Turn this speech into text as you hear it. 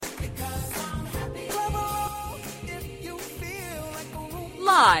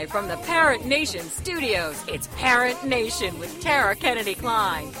Live from the Parent Nation studios, it's Parent Nation with Tara Kennedy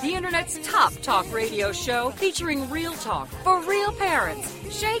Klein, the Internet's top talk radio show featuring real talk for real parents,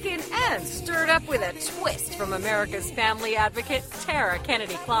 shaken and stirred up with a twist from America's family advocate, Tara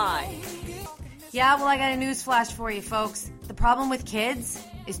Kennedy Klein. Yeah, well, I got a news flash for you, folks. The problem with kids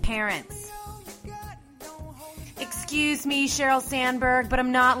is parents. Excuse me, Sheryl Sandberg, but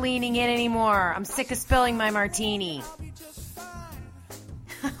I'm not leaning in anymore. I'm sick of spilling my martini.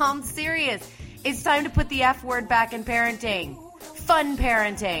 I'm serious. It's time to put the F word back in parenting. Fun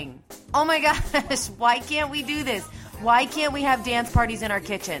parenting. Oh my gosh, why can't we do this? Why can't we have dance parties in our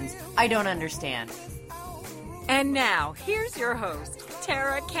kitchens? I don't understand. And now, here's your host,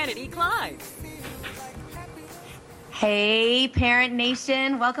 Tara Kennedy Klein. Hey, Parent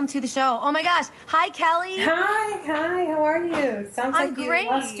Nation. Welcome to the show. Oh my gosh. Hi, Kelly. Hi. How are you? Sounds I'm like you great.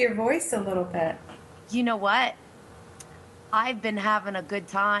 lost your voice a little bit. You know what? I've been having a good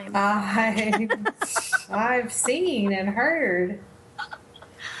time. I've seen and heard.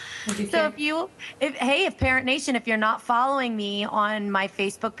 So if Parent Nation, if you're not following me on my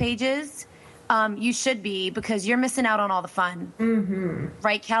Facebook pages, you should be, because you're missing out on all the fun. Mm-hmm.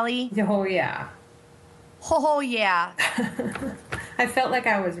 Right, Kelly? Oh, yeah. Oh, yeah. I felt like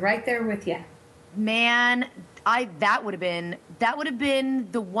I was right there with you. Man, that would have been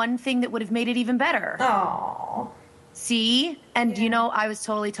the one thing that would have made it even better. Oh. See? And Yeah. I was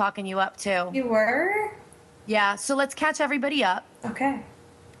totally talking you up too. You were? Yeah, so let's catch everybody up. Okay.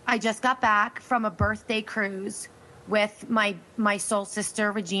 I just got back from a birthday cruise with my soul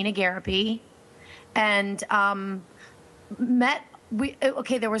sister, Regina Garapi, and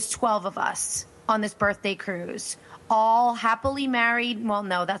there was 12 of us on this birthday cruise, all happily married. Well,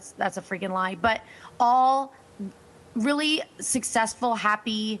 no, that's a freaking lie, but all really successful,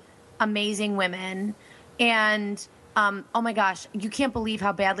 happy, amazing women. And oh my gosh, you can't believe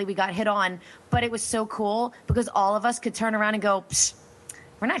how badly we got hit on, but it was so cool because all of us could turn around and go, psh,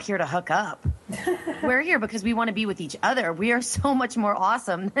 we're not here to hook up. We're here because we want to be with each other. We are so much more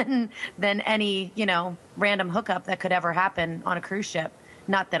awesome than any, random hookup that could ever happen on a cruise ship.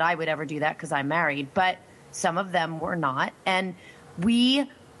 Not that I would ever do that because I'm married, but some of them were not. And we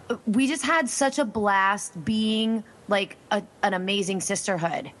just had such a blast being like an amazing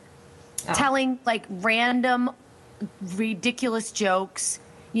sisterhood. Oh. Telling like random ridiculous jokes,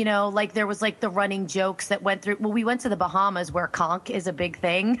 like there was like the running jokes that went through. Well, we went to the Bahamas where conch is a big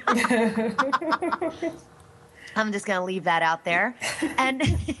thing. I'm just going to leave that out there. And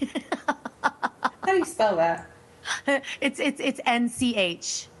how do you spell that? It's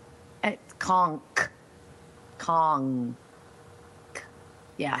NCH. It's conch. Conch.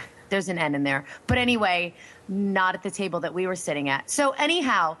 Yeah, there's an N in there. But anyway, not at the table that we were sitting at. So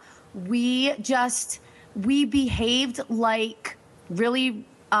anyhow, we behaved like really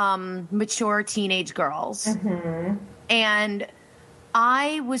mature teenage girls. Mm-hmm. And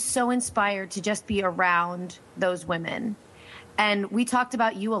I was so inspired to just be around those women. And we talked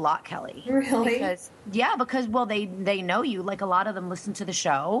about you a lot, Kelly. Really? Because they know you. Like, a lot of them listen to the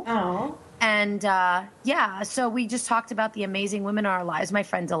show. Oh. And, so we just talked about the amazing women in our lives. My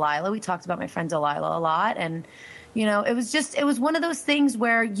friend Delilah. We talked about my friend Delilah a lot. And, it was one of those things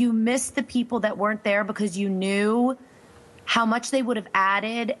where you miss the people that weren't there because you knew how much they would have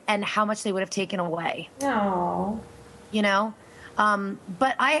added and how much they would have taken away. Oh.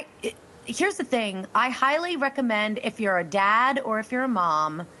 But here's the thing. I highly recommend, if you're a dad or if you're a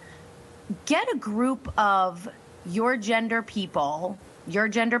mom, get a group of your gender people, your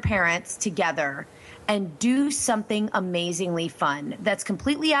gender parents together and do something amazingly fun that's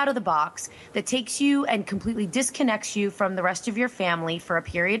completely out of the box, that takes you and completely disconnects you from the rest of your family for a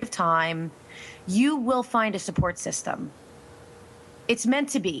period of time. You will find a support system. It's meant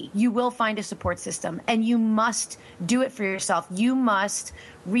to be. You will find a support system, and you must do it for yourself. You must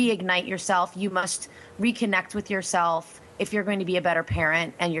reignite yourself. You must reconnect with yourself if you're going to be a better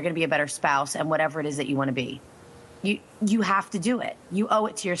parent and you're going to be a better spouse and whatever it is that you want to be. You have to do it. You owe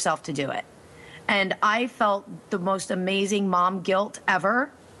it to yourself to do it. And I felt the most amazing mom guilt ever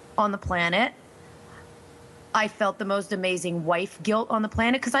on the planet. I felt the most amazing wife guilt on the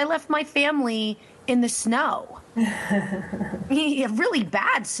planet because I left my family in the snow. Really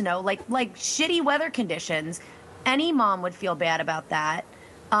bad snow, like shitty weather conditions. Any mom would feel bad about that.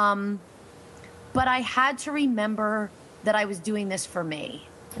 But I had to remember that I was doing this for me.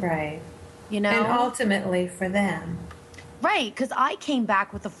 Right. And ultimately for them. Right, because I came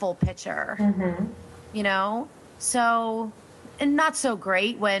back with a full picture. Mm-hmm. So, and not so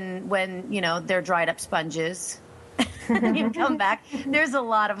great when they're dried up sponges. You come back. There's a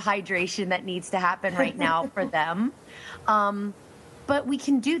lot of hydration that needs to happen right now for them. But But we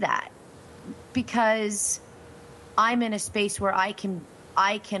can do that because I'm in a space where I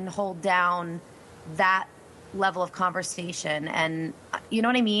can hold down that level of conversation, and you know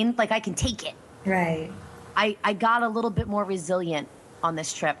what I mean? Like, I can take it. Right. I got a little bit more resilient on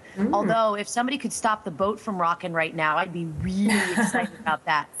this trip. Although if somebody could stop the boat from rocking right now, I'd be really excited about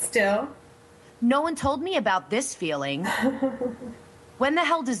that. Still? No one told me about this feeling. When the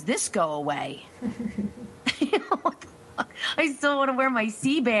hell does this go away? I still want to wear my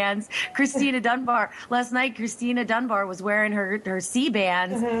C-bands. Last night, Christina Dunbar was wearing her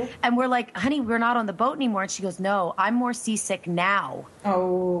C-bands. And we're like, honey, we're not on the boat anymore. And she goes, no, I'm more seasick now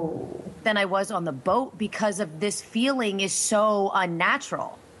than I was on the boat because of this feeling is so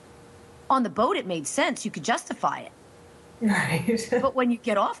unnatural. On the boat, it made sense. You could justify it. Right. But when you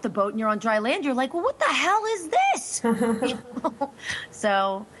get off the boat and you're on dry land, you're like, well, what the hell is this?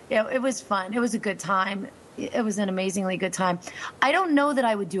 So it was fun. It was a good time. It was an amazingly good time. I don't know that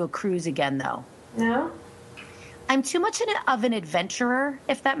I would do a cruise again, though. No? I'm too much of an adventurer,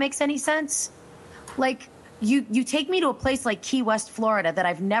 if that makes any sense. Like, you take me to a place like Key West, Florida, that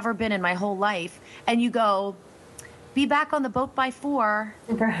I've never been in my whole life, and you go, be back on the boat by 4.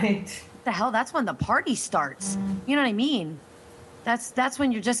 Right. What the hell? That's when the party starts. You know what I mean? That's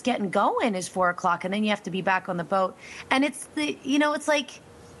when you're just getting going is 4 o'clock, and then you have to be back on the boat. And it's it's like...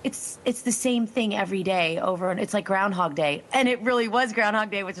 It's the same thing every day over, and it's like Groundhog Day, and it really was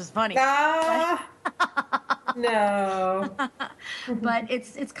Groundhog Day, which was funny. No, but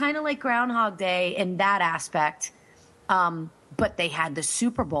it's kind of like Groundhog Day in that aspect. But they had the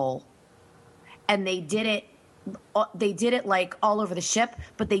Super Bowl, and they did it like all over the ship,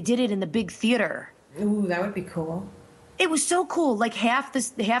 but they did it in the big theater. Ooh, that would be cool. It was so cool. Like half the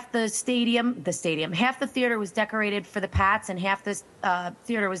theater was decorated for the Pats, and half the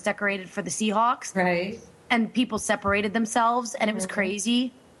theater was decorated for the Seahawks. Right. And people separated themselves, and it was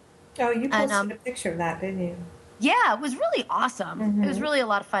crazy. Oh, you posted a picture of that, didn't you? Yeah, it was really awesome. It was really a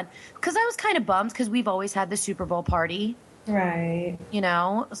lot of fun. Because I was kind of bummed because we've always had the Super Bowl party. Right. You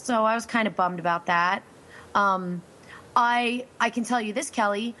know, so I was kind of bummed about that. I can tell you this,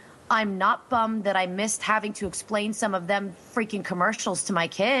 Kelly. I'm not bummed that I missed having to explain some of them freaking commercials to my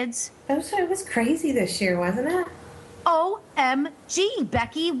kids. It was crazy this year, wasn't it? OMG,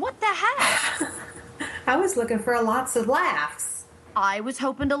 Becky, what the heck? I was looking for lots of laughs. I was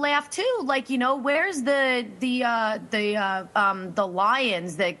hoping to laugh too. Like, where's the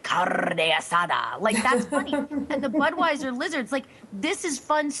lions, the carne asada? Like, that's funny. And the Budweiser lizards. Like, this is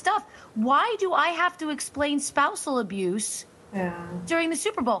fun stuff. Why do I have to explain spousal abuse? Yeah. During the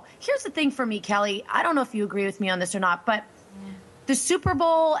Super Bowl? Here's the thing for me, Kelly. I don't know if you agree with me on this or not, but the Super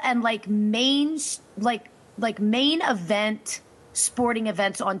Bowl and main event sporting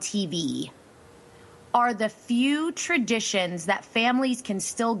events on TV are the few traditions that families can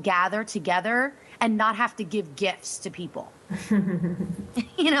still gather together and not have to give gifts to people.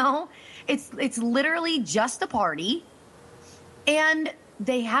 It's literally just a party, and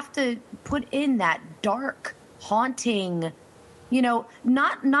they have to put in that dark, haunting,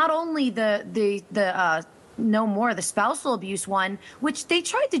 not only the no more the spousal abuse one, which they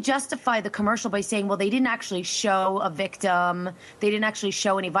tried to justify the commercial by saying, well, they didn't actually show a victim, they didn't actually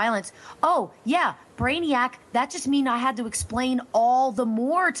show any violence. Oh yeah, Brainiac, that just means I had to explain all the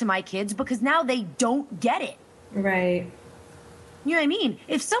more to my kids because now they don't get it. Right. You know what I mean?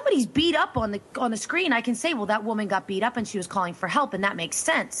 If somebody's beat up on the screen, I can say, well, that woman got beat up and she was calling for help, and that makes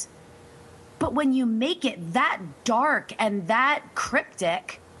sense. But when you make it that dark and that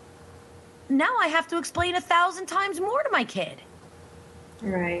cryptic, now I have to explain 1,000 times more to my kid.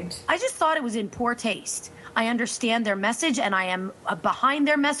 Right. I just thought it was in poor taste. I understand their message, and I am behind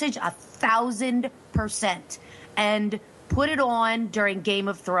their message 1,000%. And put it on during Game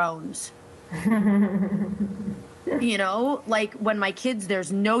of Thrones. Like when my kids,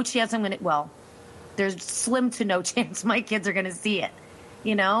 there's no chance there's slim to no chance my kids are going to see it.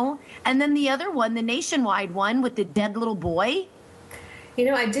 And then the other one, the nationwide one with the dead little boy.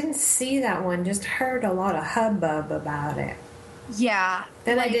 I didn't see that one, just heard a lot of hubbub about it. Yeah.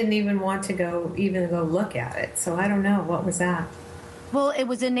 Then I didn't even want to go look at it. So I don't know. What was that? Well, it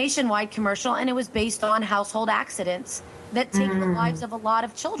was a nationwide commercial, and it was based on household accidents that take the lives of a lot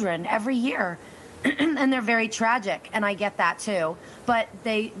of children every year. And they're very tragic, and I get that too. But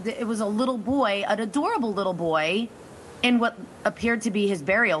it was a little boy, an adorable little boy, in what appeared to be his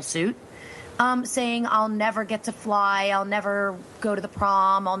burial suit, saying, I'll never get to fly, I'll never go to the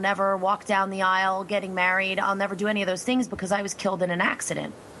prom, I'll never walk down the aisle getting married, I'll never do any of those things because I was killed in an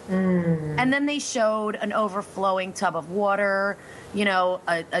accident. And then they showed an overflowing tub of water, you know,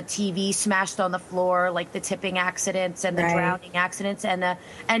 a TV smashed on the floor, like the tipping accidents and the drowning accidents,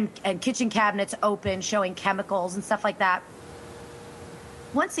 and kitchen cabinets open, showing chemicals and stuff like that.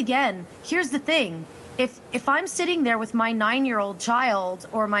 Once again, here's the thing. If I'm sitting there with my 9-year-old child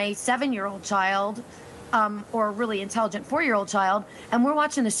or my 7-year-old child, or a really intelligent 4-year-old child, and we're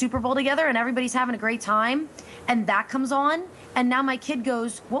watching the Super Bowl together and everybody's having a great time, and that comes on, and now my kid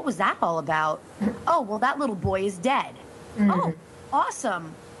goes, what was that all about? Oh, well, that little boy is dead. Oh,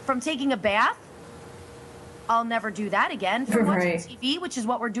 awesome. From taking a bath? I'll never do that again. From watching TV, which is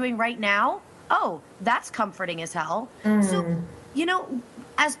what we're doing right now? Oh, that's comforting as hell. So, you know,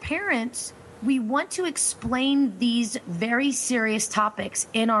 as parents, we want to explain these very serious topics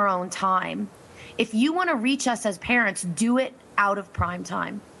in our own time. If you want to reach us as parents, do it out of prime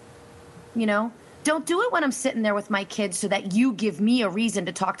time. You know, don't do it when I'm sitting there with my kids so that you give me a reason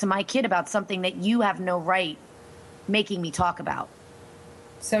to talk to my kid about something that you have no right making me talk about.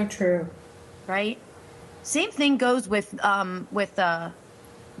 So true. Right? Same thing goes with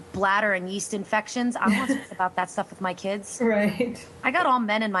bladder and yeast infections. I'm not talking about that stuff with my kids. Right. I got all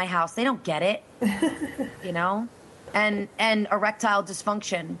men in my house. They don't get it. You know? And erectile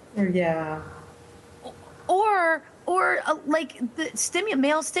dysfunction. Yeah. Or like the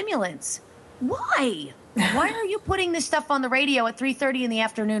male stimulants. Why? Why are you putting this stuff on the radio at 3:30 in the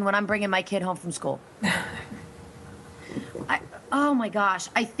afternoon when I'm bringing my kid home from school? Oh my gosh.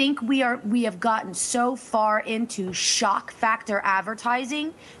 I think we have gotten so far into shock factor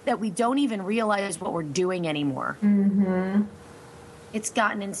advertising that we don't even realize what we're doing anymore. It's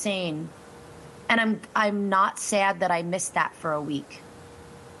gotten insane. And I'm not sad that I missed that for a week.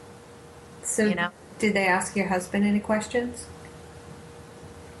 So, you know? Did they ask your husband any questions?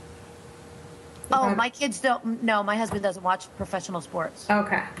 Oh, my kids don't. No, my husband doesn't watch professional sports.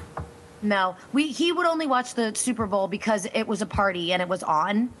 Okay. No, he would only watch the Super Bowl because it was a party and it was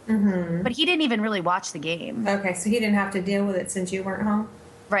on. But he didn't even really watch the game. Okay, so he didn't have to deal with it since you weren't home?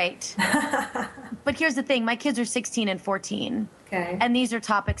 Right. But here's the thing. My kids are 16 and 14. Okay. And these are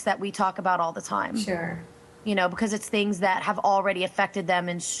topics that we talk about all the time. Sure. You know, because it's things that have already affected them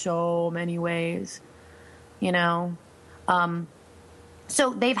in so many ways. You know? So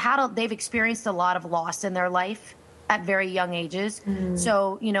they've experienced a lot of loss in their life at very young ages.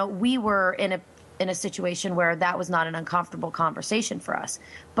 So, you know, we were in a situation where that was not an uncomfortable conversation for us.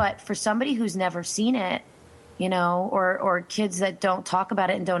 But for somebody who's never seen it, you know, or kids that don't talk about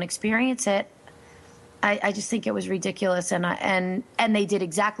it and don't experience it, I just think it was ridiculous. And they did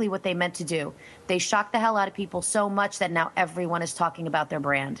exactly what they meant to do. They shocked the hell out of people so much that now everyone is talking about their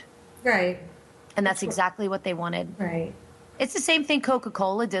brand. Right. And that's exactly what they wanted. Right. It's the same thing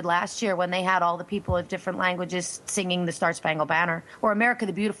Coca-Cola did last year when they had all the people of different languages singing the Star Spangled Banner. Or America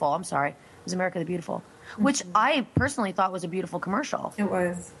the Beautiful, I'm sorry. It was America the Beautiful. Which I personally thought was a beautiful commercial. It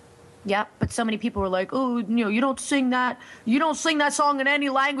was. Yeah, but so many people were like, oh, you know, you don't sing that song in any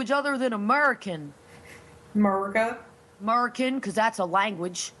language other than American. American, because that's a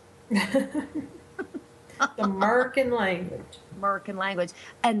language. The American language. American language.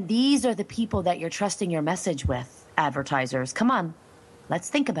 And these are the people that you're trusting your message with. Advertisers, come on, let's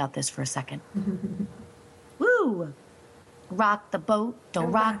think about this for a second. Woo! Rock the boat,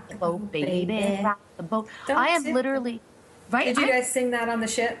 don't rock the boat, baby. Rock the boat. I am literally right. Did you guys sing that on the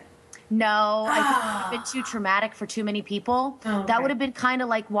ship? No, I think it would have been too traumatic for too many people. Oh, okay. That would have been kind of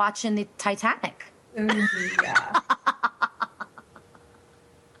like watching the Titanic. Ooh, yeah.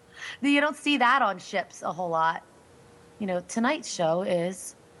 You don't see that on ships a whole lot. You know, tonight's show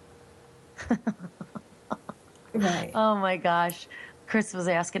is. Right. Oh my gosh. Chris was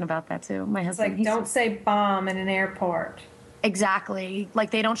asking about that too. My husband. It's like, don't say bomb in an airport. Exactly.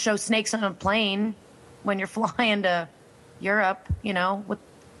 Like they don't show snakes on a plane when you're flying to Europe, you know.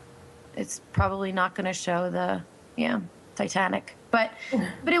 It's probably not going to show the Titanic. But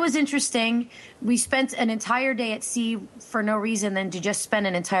it was interesting. We spent an entire day at sea for no reason than to just spend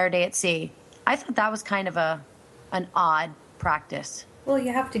an entire day at sea. I thought that was kind of an odd practice. Well,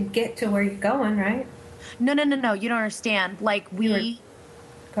 you have to get to where you're going, right? No. You don't understand. Like, we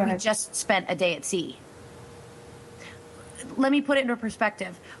just spent a day at sea. Let me put it into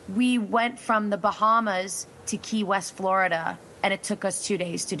perspective. We went from the Bahamas to Key West, Florida, and it took us 2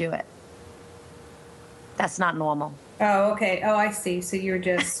 days to do it. That's not normal. Oh, okay. Oh, I see. So you were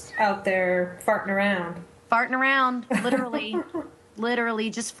just out there farting around. Farting around, literally. Literally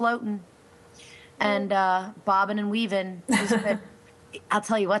just floating. And bobbing and weaving. It was good. I'll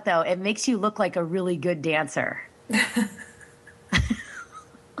tell you what, though, it makes you look like a really good dancer.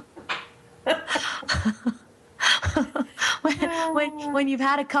 when you've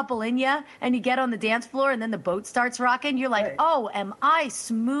had a couple in you and you get on the dance floor and then the boat starts rocking, you're like, oh, am I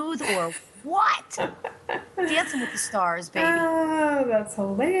smooth or what? Dancing with the Stars, baby. Oh, that's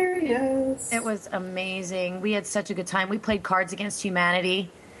hilarious. It was amazing. We had such a good time. We played Cards Against Humanity,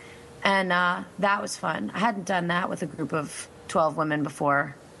 and that was fun. I hadn't done that with a group of 12 women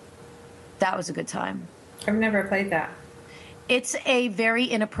before. That was a good time. I've never played that. It's a very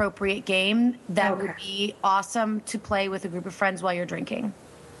inappropriate game that would be awesome to play with a group of friends while you're drinking.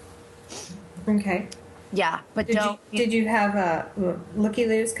 Okay. Yeah, but did you have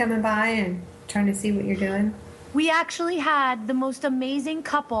looky-loos coming by and trying to see what you're doing? We actually had the most amazing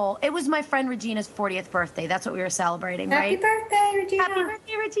couple. It was my friend Regina's 40th birthday. That's what we were celebrating, right? Happy birthday, Regina. Happy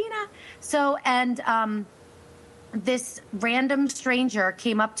birthday, Regina. So, and this random stranger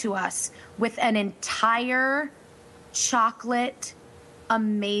came up to us with an entire chocolate,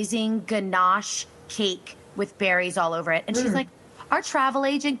 amazing ganache cake with berries all over it. And she's like, our travel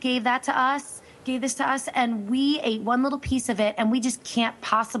agent gave this to us, and we ate one little piece of it, and we just can't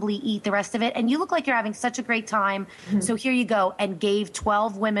possibly eat the rest of it. And you look like you're having such a great time. So here you go, and gave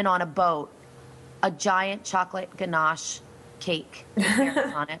 12 women on a boat a giant chocolate ganache cake with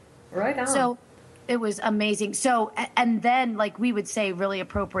berries on it. Right on. So it was amazing. So, and then like we would say really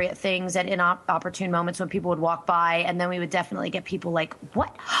appropriate things at inopportune moments when people would walk by, and then we would definitely get people like,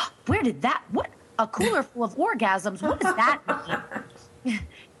 what? Where did that? What? A cooler full of orgasms? What does that mean?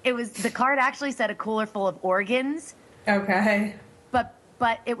 It was, the card actually said a cooler full of organs. Okay.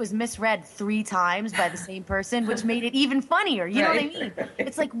 But it was misread 3 times by the same person, which made it even funnier. You know what I mean?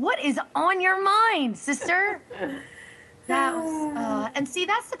 It's like, what is on your mind, sister? That was, and see,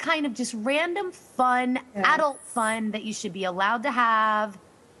 that's the kind of just random fun, adult fun that you should be allowed to have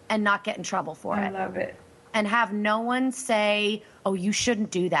and not get in trouble for it. I love it. And have no one say, oh, you shouldn't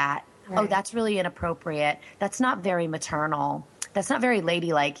do that. Right. Oh, that's really inappropriate. That's not very maternal. That's not very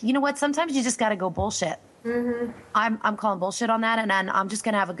ladylike. You know what? Sometimes you just got to go bullshit. Mm-hmm. I'm calling bullshit on that, and then I'm just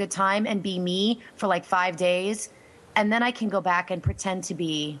going to have a good time and be me for like 5 days, and then I can go back and pretend to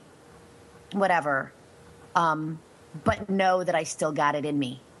be whatever, but know that I still got it in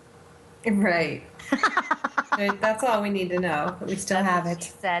me. Right. That's all we need to know. That we still have it. She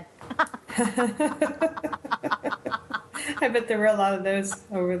said. I bet there were a lot of those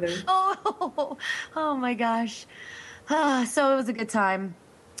over there. Oh my gosh. So it was a good time.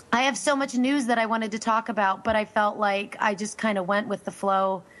 I have so much news that I wanted to talk about, but I felt like I just kind of went with the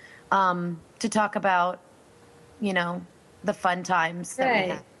flow to talk about, you know, the fun times that we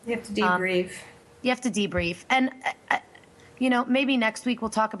had. You have to debrief. You have to debrief. And, you know, maybe next week we'll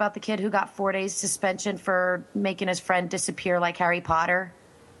talk about the kid who got 4 days suspension for making his friend disappear like Harry Potter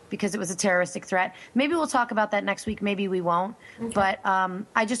because it was a terroristic threat. Maybe we'll talk about that next week. Maybe we won't. Okay. But I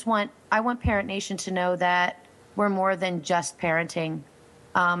want Parent Nation to know that we're more than just parenting.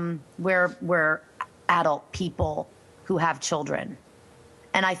 We're adult people who have children.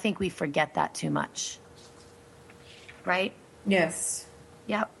 And I think we forget that too much. Right? Yes.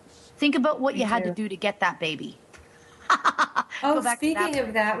 Yep. Think about what you had to do to get that baby. Speaking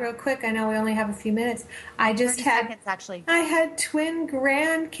of that, real quick, I know we only have a few minutes. I had twin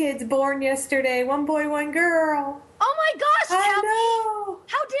grandkids born yesterday. 1 boy, 1 girl. Oh my gosh! I know.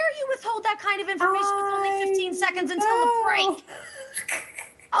 How dare you withhold that kind of information with only 15 seconds until the break?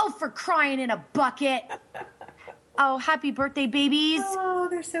 Oh, for crying in a bucket. Oh, happy birthday, babies. Oh,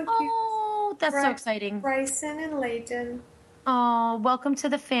 they're so cute. Oh, that's so exciting. Bryson and Layton. Oh, welcome to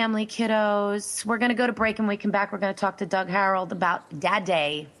the family, kiddos. We're going to go to break, and when we come back, we're going to talk to Doug Herald about Dad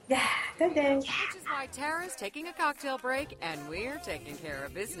Day. Yeah, Dad Day. Which is why Tara's taking a cocktail break, and we're taking care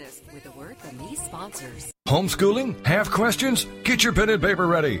of business with a word from these sponsors. Homeschooling? Have questions? Get your pen and paper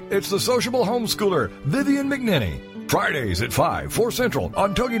ready. It's the sociable homeschooler, Vivian McNinney. Fridays at 5, 4 Central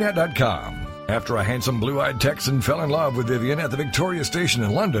on TogiNet.com. After a handsome blue-eyed Texan fell in love with Vivian at the Victoria Station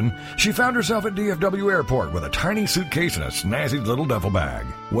in London, she found herself at DFW Airport with a tiny suitcase and a snazzy little duffel bag.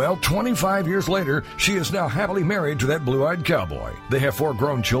 Well, 25 years later, she is now happily married to that blue-eyed cowboy. They have 4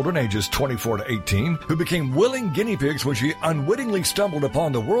 grown children ages 24 to 18 who became willing guinea pigs when she unwittingly stumbled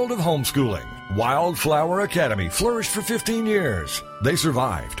upon the world of homeschooling. Wildflower Academy flourished for 15 years. They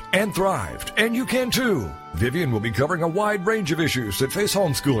survived and thrived, and you can too. Vivian will be covering a wide range of issues that face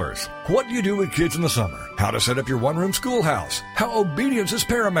homeschoolers. What do you do with kids in the summer? How to set up your one-room schoolhouse? How obedience is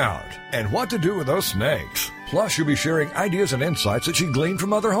paramount? And what to do with those snakes? Plus, you'll be sharing ideas and insights that she gleaned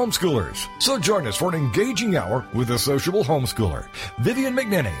from other homeschoolers. So join us for an engaging hour with the sociable homeschooler, Vivian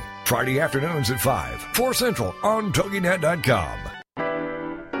McNinney. Friday afternoons at 5, 4 Central on TogiNet.com.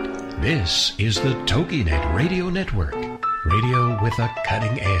 This is the TogiNet Radio Network. Radio with a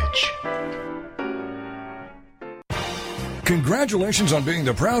cutting edge. Congratulations on being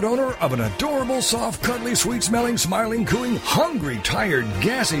the proud owner of an adorable, soft, cuddly, sweet-smelling, smiling, cooing, hungry, tired,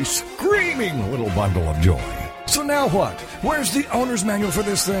 gassy, screaming little bundle of joy. So now what? Where's the owner's manual for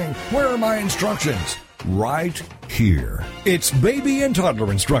this thing? Where are my instructions? Right here. It's Baby and Toddler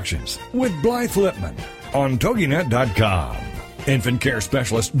Instructions with Blythe Lipman on TogiNet.com. Infant care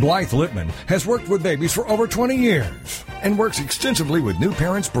specialist Blythe Lipman has worked with babies for over 20 years and works extensively with new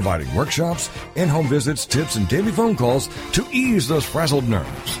parents, providing workshops, in-home visits, tips, and daily phone calls to ease those frazzled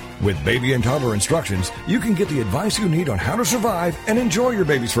nerves. With Baby and Toddler Instructions, you can get the advice you need on how to survive and enjoy your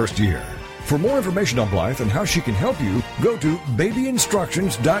baby's first year. For more information on Blythe and how she can help you, go to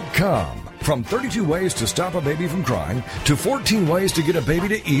babyinstructions.com. From 32 ways to stop a baby from crying to 14 ways to get a baby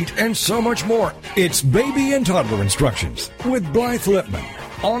to eat and so much more. It's Baby and Toddler Instructions with Blythe Lipman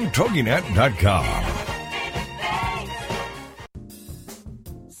on TogiNet.com.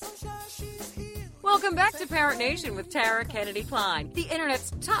 Welcome back to Parent Nation with Tara Kennedy Klein, the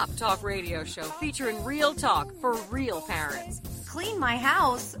Internet's top talk radio show featuring real talk for real parents. Clean my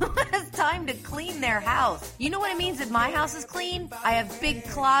house. It's time to clean their house. You know what it means that my house is clean? I have big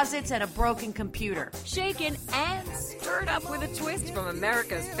closets and a broken computer. Shaken and stirred up with a twist from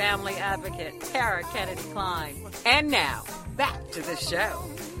America's family advocate, Tara Kennedy Klein. And now, back to the show.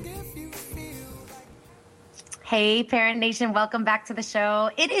 Hey, Parent Nation, welcome back to the show.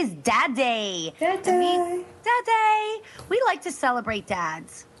 It is Dad Day. Dad Day. Dad Day. We like to celebrate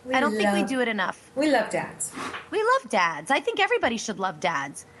dads. I don't think we do it enough. We love dads. We love dads. I think everybody should love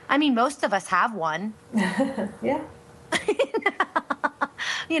dads. I mean, most of us have one. Yeah.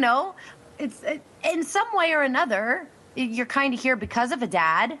 You know, it's in some way or another, you're kind of here because of a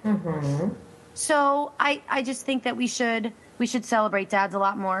dad. Mm-hmm. So I just think that we should celebrate dads a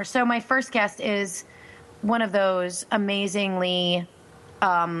lot more. So my first guest is one of those amazingly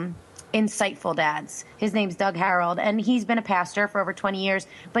insightful dads. His name's Doug Herald, and he's been a pastor for over 20 years,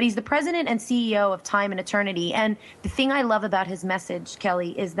 but he's the president and CEO of Time and Eternity. And the thing I love about his message,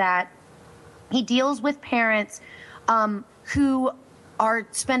 Kelly, is that he deals with parents who are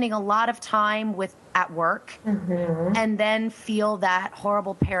spending a lot of time at work mm-hmm. and then feel that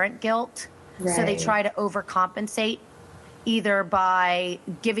horrible parent guilt. Right. So they try to overcompensate either by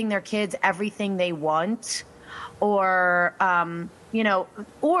giving their kids everything they want or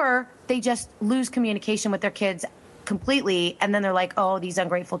or they just lose communication with their kids completely, and then they're like, oh, these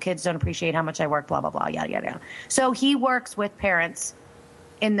ungrateful kids don't appreciate how much I work, blah, blah, blah, yada, yada, yada. So he works with parents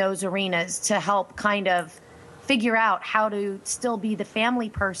in those arenas to help kind of figure out how to still be the family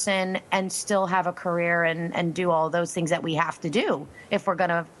person and still have a career and do all those things that we have to do if we're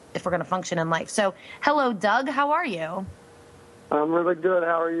gonna function in life. So, hello, Doug. How are you? I'm really good.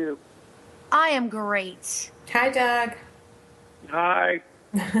 How are you? I am great. Hi, Doug. Hi.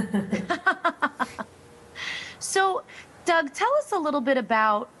 So, Doug, tell us a little bit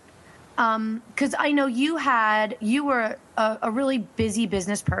about, because I know you were a really busy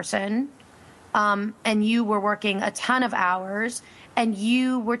business person, and you were working a ton of hours, and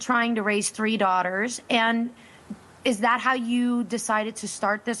you were trying to raise 3 daughters. And is that how you decided to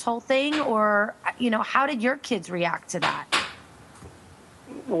start this whole thing? Or, how did your kids react to that?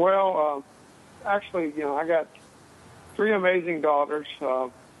 Well, actually, I got 3 amazing daughters,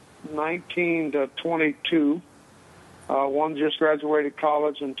 19 to 22. One just graduated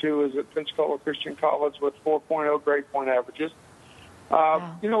college, and 2 is at Pensacola Christian College with 4.0 grade point averages.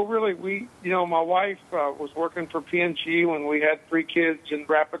 Wow. Really, my wife was working for P&G when we had 3 kids in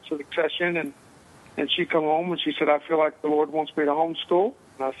rapid succession, and she come home and she said, I feel like the Lord wants me to homeschool.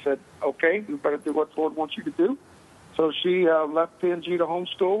 And I said, okay, you better do what the Lord wants you to do. So she left P&G to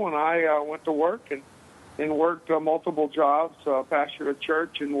homeschool, and I went to work and worked multiple jobs, pastored a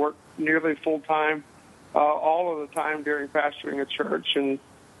church, and worked nearly full-time all of the time during pastoring a church. And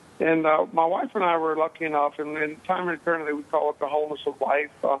my wife and I were lucky enough, and in Time and Eternity we call it the wholeness of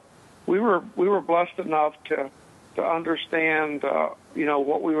life. We were blessed enough to understand,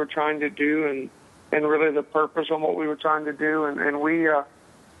 what we were trying to do and really the purpose on what we were trying to do. And we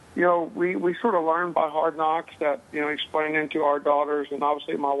sort of learned by hard knocks that, explaining to our daughters, and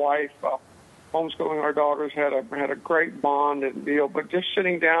obviously my wife, homeschooling our daughters had a great bond, and but just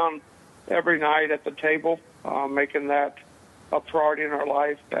sitting down every night at the table, making that a priority in our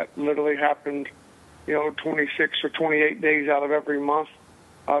life, that literally happened, 26 or 28 days out of every month,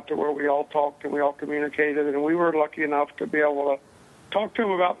 to where we all talked and we all communicated, and we were lucky enough to be able to talk to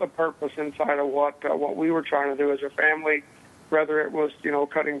them about the purpose inside of what we were trying to do as a family, whether it was,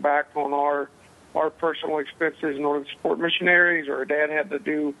 cutting back on our personal expenses in order to support missionaries, or Dad had to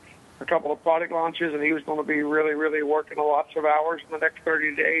do a couple of product launches, and he was going to be really, really working lots of hours in the next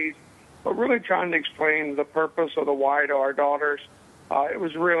 30 days. but really trying to explain the purpose of the why to our daughters. It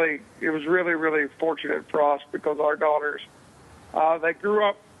was really, really fortunate for us because our daughters, they grew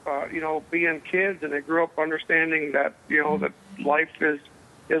up, being kids, and they grew up understanding that, that life is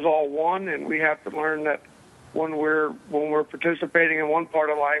all one, and we have to learn that when we're participating in one part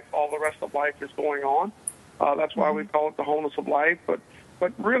of life, all the rest of life is going on. That's why we call it the wholeness of life. But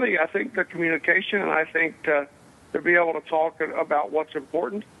really, I think the communication, and I think to be able to talk about what's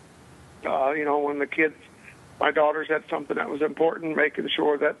important. When the kids, my daughters had something that was important, making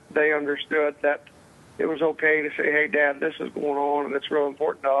sure that they understood that it was okay to say, hey, Dad, this is going on, and it's real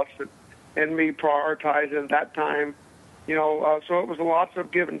important to us, and me prioritizing that time. So it was lots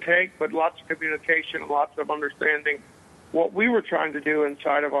of give and take, but lots of communication and lots of understanding what we were trying to do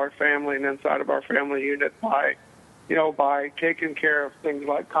inside of our family and inside of our family unit by taking care of things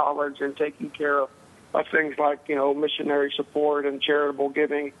like college and taking care of things like, missionary support and charitable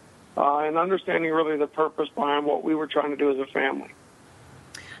giving, and understanding really the purpose behind what we were trying to do as a family.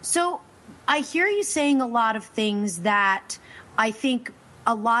 So I hear you saying a lot of things that I think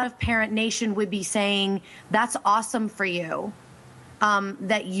a lot of Parent Nation would be saying, that's awesome for you,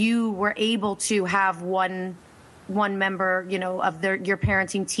 that you were able to have one member, of your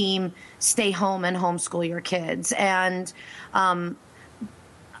parenting team stay home and homeschool your kids. And I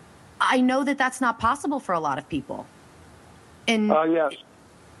know that that's not possible for a lot of people. And yes.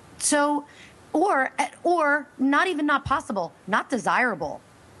 So, or not even not possible, not desirable.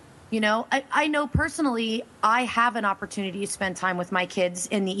 I know personally I have an opportunity to spend time with my kids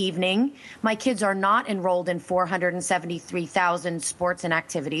in the evening. My kids are not enrolled in 473,000 sports and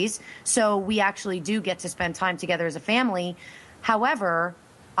activities, so we actually do get to spend time together as a family. However,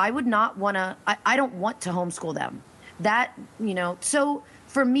 I would not want to, I don't want to homeschool them. So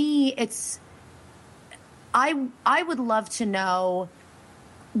for me, I would love to know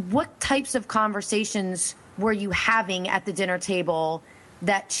what types of conversations were you having at the dinner table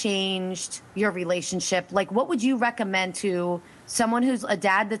that changed your relationship? Like, what would you recommend to someone who's a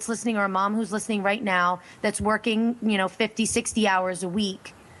dad that's listening or a mom who's listening right now that's working, 50, 60 hours a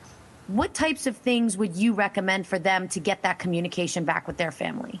week? What types of things would you recommend for them to get that communication back with their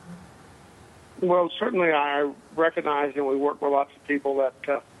family? Well, certainly I recognize, and we work with lots of people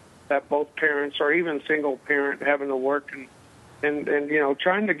that both parents or even single parent having to work and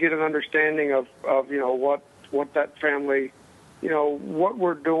trying to get an understanding of what that family, what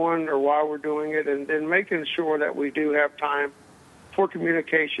we're doing or why we're doing it, and making sure that we do have time for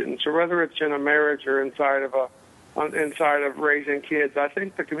communication. So whether it's in a marriage or inside of raising kids, I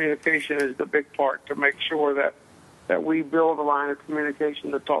think the communication is the big part to make sure that we build a line of communication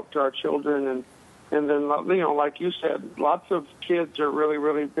to talk to our children. And then, like you said, lots of kids are really,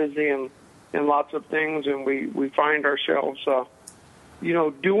 really busy in lots of things, and we find ourselves,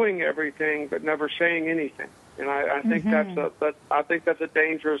 doing everything but never saying anything. And I think that's a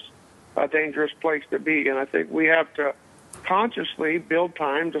dangerous place to be. And I think we have to consciously build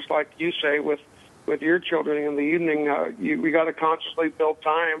time, just like you say with your children in the evening. We got to consciously build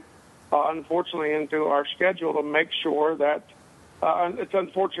time, unfortunately, into our schedule to make sure that. It's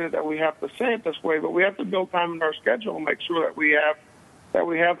unfortunate that we have to say it this way, but we have to build time in our schedule and make sure that we have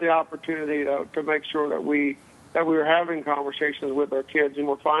the opportunity to make sure that we're having conversations with our kids and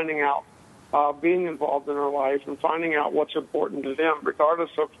we're finding out, being involved in their life and finding out what's important to them, regardless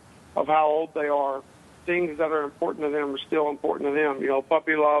of how old they are. Things that are important to them are still important to them.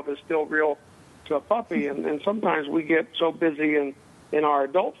 Puppy love is still real to a puppy, and sometimes we get so busy in our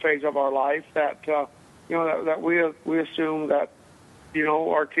adult phase of our life that that we assume that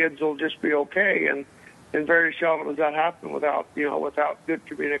our kids will just be okay, and very seldom does that happen without good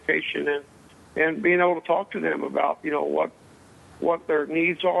communication and being able to talk to them about what their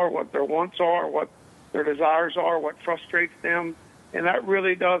needs are, what their wants are, what their desires are, what frustrates them, and that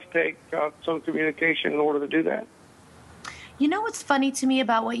really does take some communication in order to do that. What's funny to me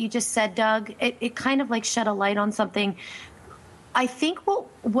about what you just said, Doug? It kind of like shed a light on something. I think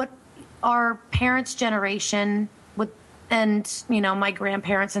what our parents' generation and my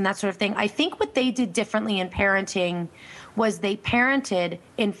grandparents and that sort of thing, I think what they did differently in parenting was they parented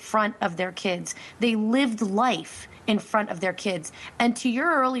in front of their kids. They lived life in front of their kids. And to your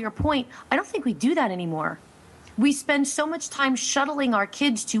earlier point, I don't think we do that anymore. We spend so much time shuttling our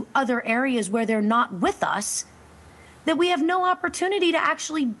kids to other areas where they're not with us that we have no opportunity to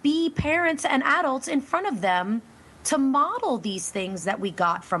actually be parents and adults in front of them to model these things that we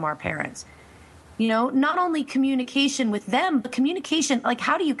got from our parents. Not only communication with them, but communication, like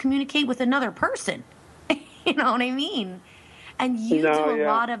how do you communicate with another person? You know what I mean? And you do a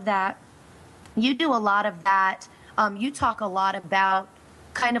lot of that. You do a lot of that. You talk a lot about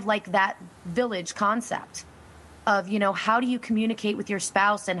kind of like that village concept of, how do you communicate with your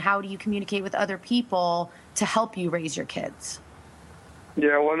spouse and how do you communicate with other people to help you raise your kids?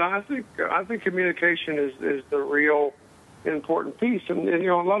 Yeah, well, no, I think communication is the real important piece, and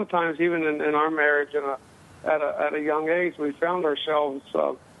a lot of times, even in our marriage, at a young age, we found ourselves,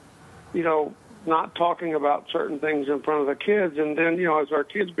 not talking about certain things in front of the kids, and then, as our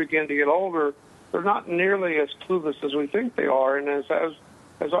kids begin to get older, they're not nearly as clueless as we think they are, and as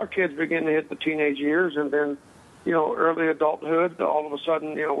our kids begin to hit the teenage years, and then, early adulthood, all of a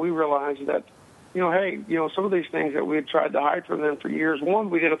sudden, we realize that, hey, some of these things that we had tried to hide from them for years, one,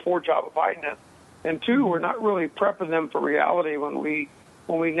 we did a poor job of hiding it, and two, we're not really prepping them for reality when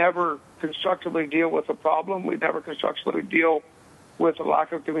we never constructively deal with a problem, we never constructively deal with a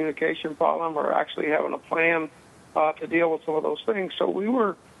lack of communication problem or actually having a plan to deal with some of those things. So we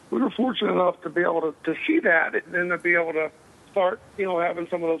were fortunate enough to be able to see that and then to be able to start, having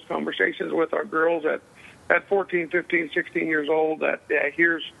some of those conversations with our girls at 14, 15, 16 years old that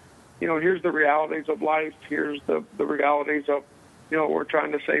here's the realities of life. Here's the realities of, we're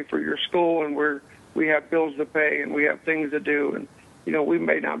trying to save for your school and we have bills to pay and we have things to do. And, we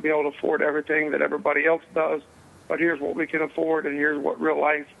may not be able to afford everything that everybody else does, but here's what we can afford and here's what real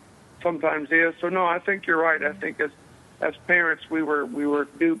life sometimes is. So, no, I think you're right. I think as parents, we were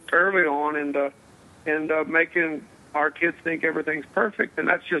duped early on into making our kids think everything's perfect, and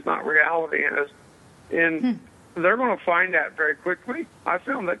that's just not reality. And they're going to find that very quickly. I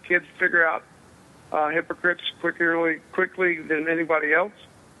found that kids figure out hypocrites quickly than anybody else.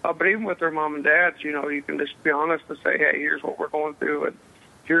 But even with their mom and dads, you can just be honest and say, hey, here's what we're going through, and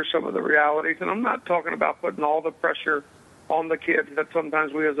here's some of the realities. And I'm not talking about putting all the pressure on the kids that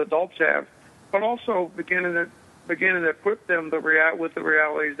sometimes we as adults have, but also beginning to equip them with the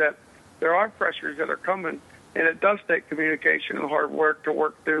realities that there are pressures that are coming, and it does take communication and hard work to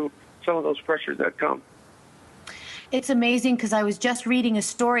work through some of those pressures that come. It's amazing because I was just reading a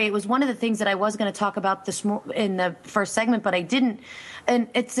story. It was one of the things that I was going to talk about in the first segment, but I didn't. And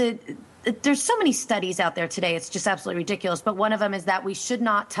there's so many studies out there today. It's just absolutely ridiculous. But one of them is that we should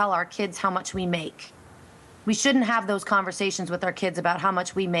not tell our kids how much we make. We shouldn't have those conversations with our kids about how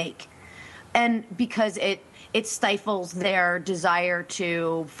much we make. And because it stifles their desire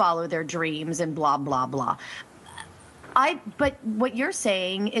to follow their dreams and blah, blah, blah. But what you're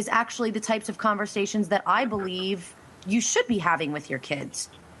saying is actually the types of conversations that I believe you should be having with your kids.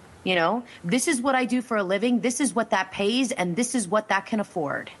 This is what I do for a living. This is what that pays, and this is what that can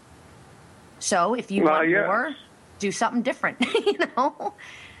afford. So if you want more, do something different.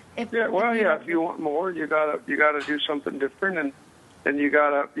 If you want more, you gotta do something different, and you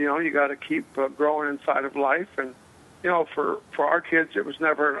gotta keep growing inside of life. And for our kids, it was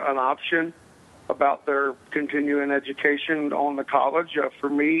never an option about their continuing education on the college. For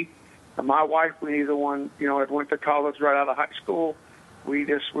me and my wife, we neither one, had went to college right out of high school. We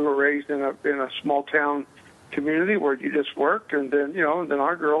were raised in a small town community where you just worked, and then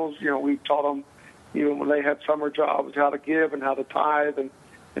our girls, we taught them, when they had summer jobs, how to give and how to tithe and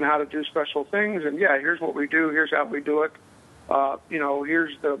how to do special things. And here's what we do. Here's how we do it.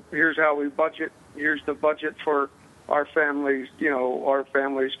 Here's how we budget. Here's the budget for our family's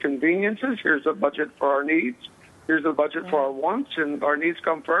conveniences. Here's the budget for our needs. Here's the budget for our wants, and our needs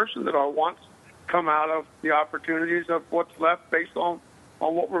come first, and then our wants come out of the opportunities of what's left based on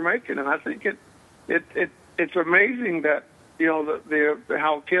what we're making. And I think it's amazing that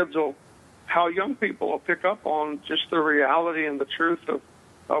how young people will pick up on just the reality and the truth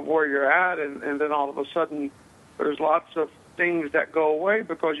of where you're at, and then all of a sudden there's lots of things that go away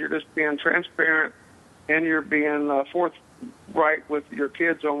because you're just being transparent and you're being forthright with your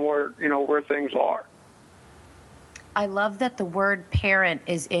kids on where things are. I love that the word parent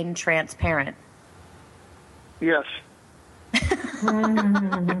is in transparent. Yes.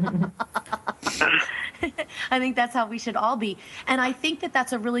 I think that's how we should all be. And I think that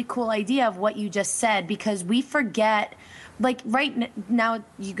that's a really cool idea of what you just said, because we forget, like right now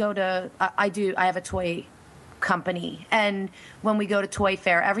you go to, I have a toy company, and when we go to Toy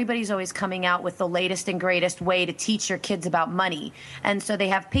Fair, everybody's always coming out with the latest and greatest way to teach your kids about money. And so they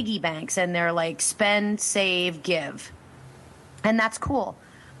have piggy banks, and they're like spend, save, give. And that's cool.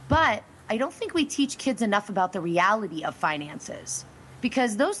 But I don't think we teach kids enough about the reality of finances,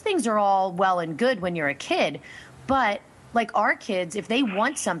 because those things are all well and good when you're a kid. But like our kids, if they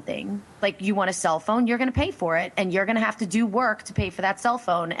want something, like you want a cell phone, you're going to pay for it, and you're going to have to do work to pay for that cell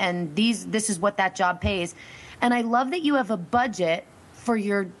phone. And this is what that job pays. And I love that you have a budget for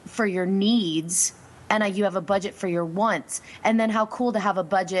your needs, and you have a budget for your wants. And then how cool to have a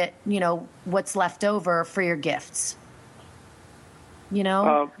budget, what's left over for your gifts.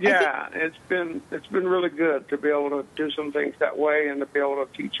 It's been really good to be able to do some things that way and to be able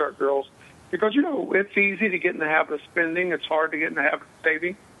to teach our girls, because it's easy to get in the habit of spending. It's hard to get in the habit of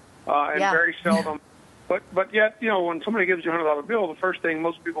saving, and very seldom. But yet, when somebody gives you $100 bill, the first thing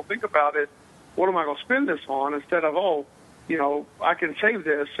most people think about is, what am I going to spend this on? Instead of, I can save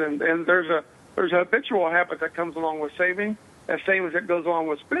this. And there's a habitual habit that comes along with saving, as same as it goes along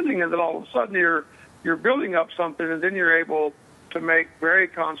with spending, and then all of a sudden you're building up something, and then you're able to make very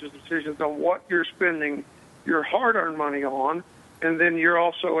conscious decisions on what you're spending your hard-earned money on, and then you're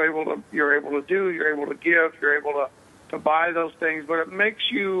also able to give, you're able to buy those things. But it makes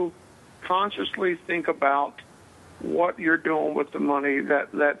you consciously think about what you're doing with the money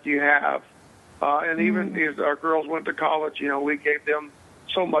that you have. And even as our girls went to college, we gave them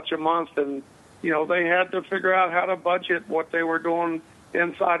so much a month, and they had to figure out how to budget what they were doing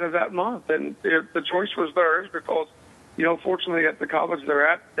inside of that month. And the choice was theirs, because fortunately at the college they're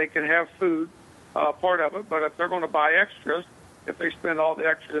at, they can have food, part of it. But if they're going to buy extras, if they spend all the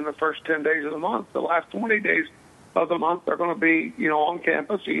extras in the first 10 days of the month, the last 20 days of the month, they're going to be, on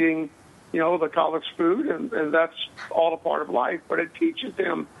campus eating, the college food. And that's all a part of life. But it teaches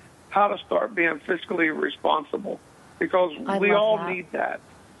them how to start being fiscally responsible, because we all need that.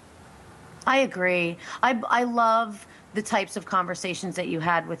 I agree. I love the types of conversations that you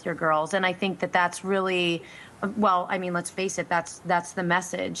had with your girls. And I think that that's really, let's face it, that's the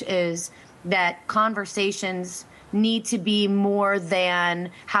message, is that conversations need to be more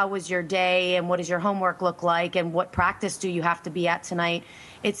than how was your day and what does your homework look like and what practice do you have to be at tonight.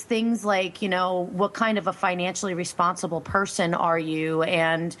 It's things like, what kind of a financially responsible person are you,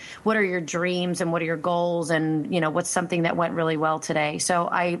 and what are your dreams and what are your goals, and, what's something that went really well today. So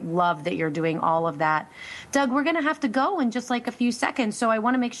I love that you're doing all of that. Doug, we're going to have to go in just like a few seconds. So I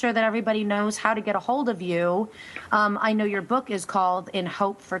want to make sure that everybody knows how to get a hold of you. I know your book is called In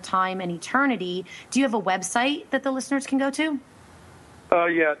Hope for Time and Eternity. Do you have a website that the listeners can go to?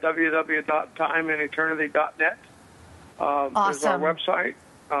 www.timeandeternity.net Awesome. is our website.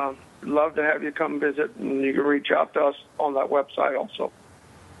 Love to have you come visit, and you can reach out to us on that website also.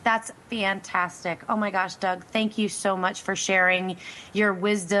 That's fantastic. Oh my gosh, Doug, thank you so much for sharing your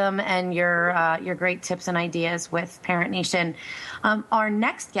wisdom and your great tips and ideas with Parent Nation. Our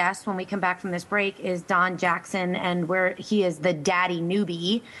next guest, when we come back from this break, is Don Jackson, and he is the daddy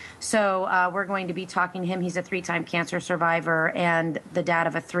newbie. So we're going to be talking to him. He's a 3-time cancer survivor and the dad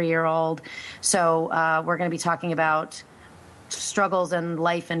of a 3-year-old. So we're going to be talking about struggles and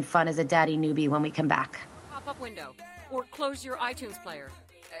life and fun as a daddy newbie when we come back. Pop-up window, or close your iTunes player.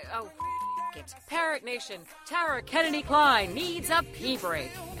 It. Parent Nation, Tara Kennedy Klein needs a pee break.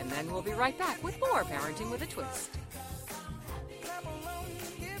 And then we'll be right back with more Parenting with a Twist.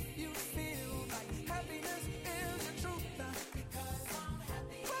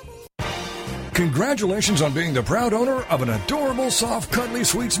 Congratulations on being the proud owner of an adorable, soft, cuddly,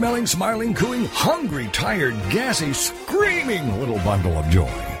 sweet-smelling, smiling, cooing, hungry, tired, gassy, screaming little bundle of joy.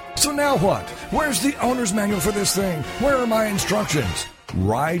 So now what? Where's the owner's manual for this thing? Where are my instructions?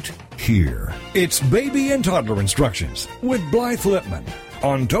 Right here. It's Baby and Toddler Instructions with Blythe Lipman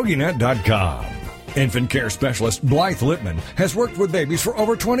on TogiNet.com. Infant care specialist Blythe Lipman has worked with babies for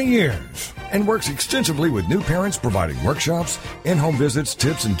over 20 years and works extensively with new parents, providing workshops, in-home visits,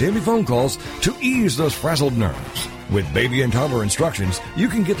 tips, and daily phone calls to ease those frazzled nerves. With Baby and Toddler Instructions, you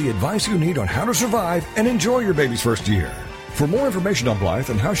can get the advice you need on how to survive and enjoy your baby's first year. For more information on Blythe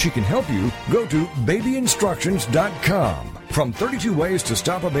and how she can help you, go to babyinstructions.com. From 32 ways to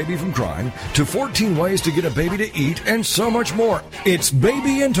stop a baby from crying to 14 ways to get a baby to eat and so much more. It's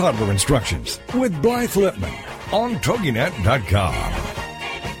Baby and Toddler Instructions with Blythe Lipman on TogiNet.com.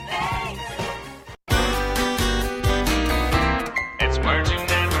 It's words you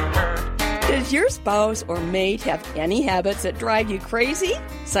never heard. Does your spouse or mate have any habits that drive you crazy?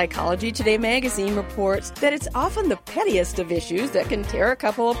 Psychology Today magazine reports that it's often the pettiest of issues that can tear a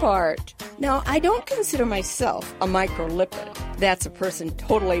couple apart. Now, I don't consider myself a microlipid. That's a person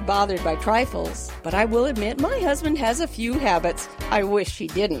totally bothered by trifles. But I will admit my husband has a few habits I wish he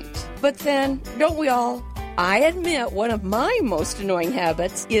didn't. But then, don't we all? I admit one of my most annoying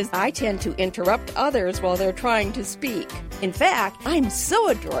habits is I tend to interrupt others while they're trying to speak. In fact, I'm so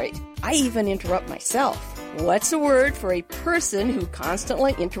adroit, I even interrupt myself. What's a word for a person who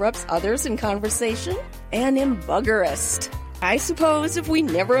constantly interrupts others in conversation? An embuggerist. I suppose if we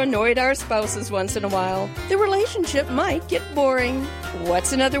never annoyed our spouses once in a while, the relationship might get boring.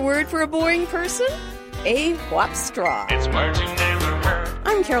 What's another word for a boring person? A whopstraw. It's words you never heard.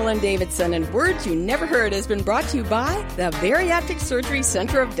 I'm Carolyn Davidson, and Words You Never Heard has been brought to you by the Bariatric Surgery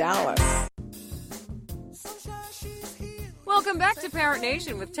Center of Dallas. Welcome back to Parent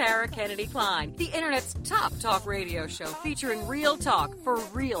Nation with Tara Kennedy Klein, the Internet's top talk radio show featuring real talk for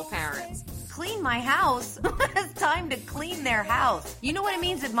real parents. Clean my house. It's time to clean their house. You know what it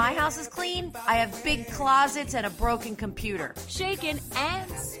means if my house is clean? I have big closets and a broken computer. Shaken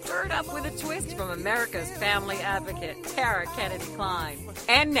and stirred up with a twist from America's family advocate, Tara Kennedy Klein.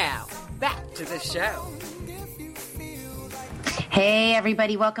 And now, back to the show. Hey,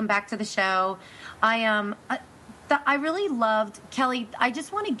 everybody. Welcome back to the show. I really loved, Kelly, I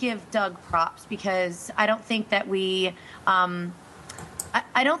just want to give Doug props because I don't think that we got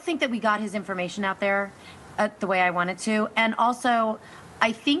his information out there the way I wanted to. And also,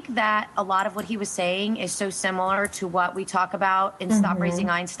 I think that a lot of what he was saying is so similar to what we talk about in Stop Raising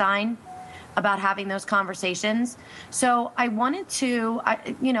Einstein, about having those conversations. So I wanted to,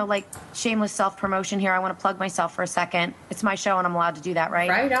 like shameless self-promotion here. I want to plug myself for a second. It's my show and I'm allowed to do that, right?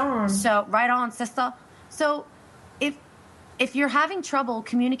 Right on. So, right on, sister. So if you're having trouble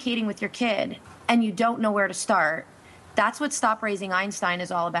communicating with your kid and you don't know where to start, that's what Stop Raising Einstein is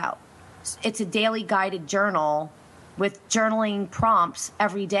all about. It's a daily guided journal with journaling prompts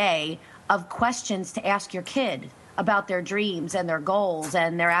every day of questions to ask your kid about their dreams and their goals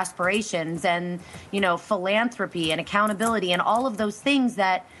and their aspirations and, philanthropy and accountability and all of those things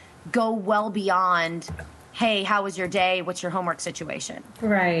that go well beyond, hey, how was your day? What's your homework situation?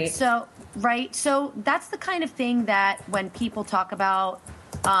 Right. So that's the kind of thing that when people talk about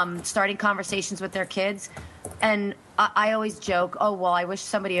starting conversations with their kids, and I always joke, oh, well, I wish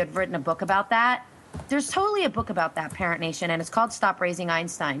somebody had written a book about that. There's totally a book about that, Parent Nation, and it's called Stop Raising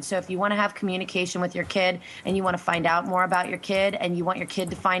Einstein. So if you want to have communication with your kid and you want to find out more about your kid and you want your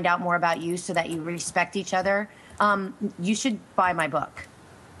kid to find out more about you so that you respect each other, you should buy my book.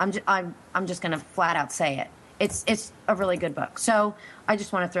 I'm just going to flat out say it. It's a really good book. So I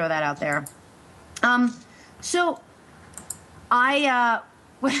just want to throw that out there. So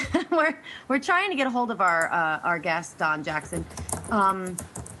we're trying to get a hold of our guest, Don Jackson,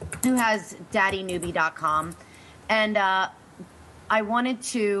 who has daddynewbie.com. And I wanted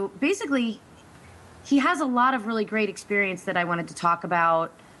to, basically, he has a lot of really great experience that I wanted to talk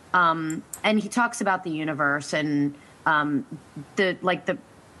about. And he talks about the universe and the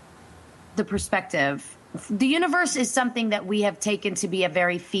perspective. The universe is something that we have taken to be a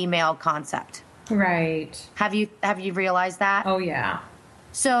very female concept. Right. Have you realized that? Oh, yeah.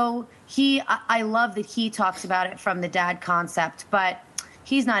 So I love that he talks about it from the dad concept, but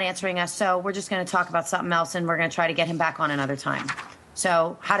he's not answering us. So we're just going to talk about something else and we're going to try to get him back on another time.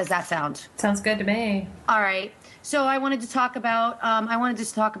 So how does that sound? Sounds good to me. All right. So I wanted to talk about,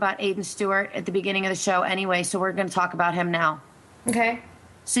 Aiden Stewart at the beginning of the show anyway. So we're going to talk about him now. Okay.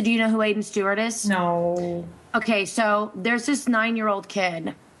 So do you know who Aiden Stewart is? No. Okay, so there's this 9-year-old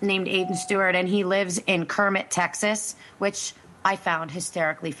kid named Aiden Stewart, and he lives in Kermit, Texas, which I found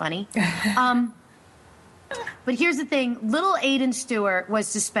hysterically funny. But here's the thing. Little Aiden Stewart was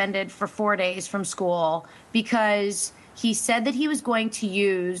suspended for 4 days from school because he said that he was going to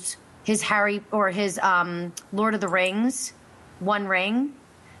use his Lord of the Rings, One Ring,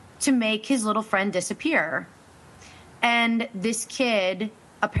 to make his little friend disappear. And this kid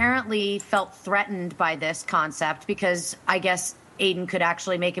apparently felt threatened by this concept because I guess Aiden could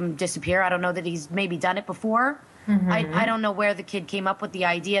actually make him disappear. I don't know that he's maybe done it before. Mm-hmm. I don't know where the kid came up with the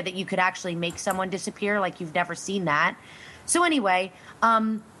idea that you could actually make someone disappear, like you've never seen that. So anyway,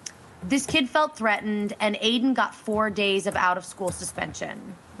 this kid felt threatened, and Aiden got 4 days of out-of-school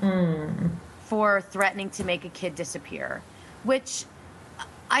suspension for threatening to make a kid disappear, which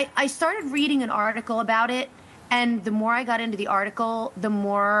I started reading an article about it. And the more I got into the article, the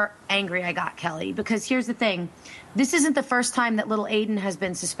more angry I got, Kelly. Because here's the thing. This isn't the first time that little Aiden has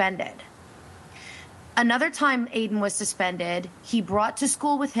been suspended. Another time Aiden was suspended, he brought to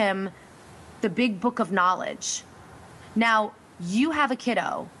school with him the Big Book of Knowledge. Now, you have a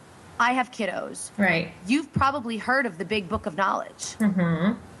kiddo. I have kiddos. Right. You've probably heard of the Big Book of Knowledge.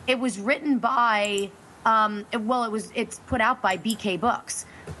 Mm-hmm. It was written by, it's put out by BK Books.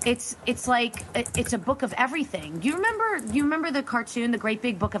 It's a book of everything. You remember the cartoon, The Great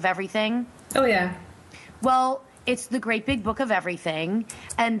Big Book of Everything? Oh, yeah. Well, it's The Great Big Book of Everything,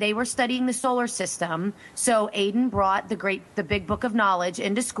 and they were studying the solar system. So Aiden brought the Big Book of Knowledge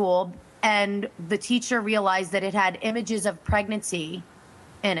into school, and the teacher realized that it had images of pregnancy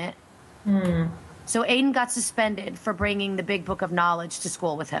in it. Mm. So Aiden got suspended for bringing the Big Book of Knowledge to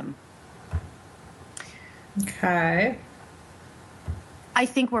school with him. Okay. I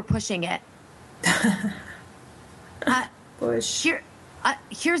think we're pushing it. Push.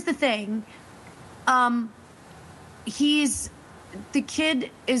 Here's the thing. He's the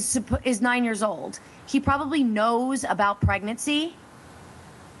kid is 9 years old. He probably knows about pregnancy,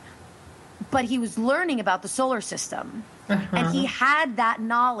 but he was learning about the solar system. And he had that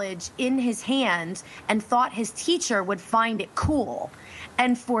knowledge in his hands and thought his teacher would find it cool.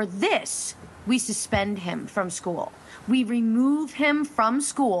 And for this, we suspend him from school. We remove him from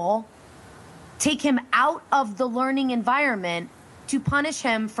school, take him out of the learning environment to punish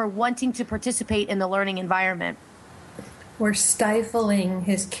him for wanting to participate in the learning environment. We're stifling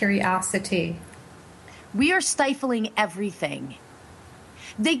his curiosity. We are stifling everything.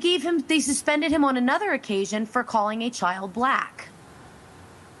 They suspended him on another occasion for calling a child black.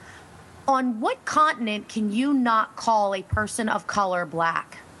 On what continent can you not call a person of color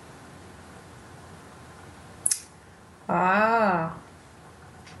black?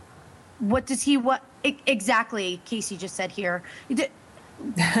 What does he, exactly, Casey just said here.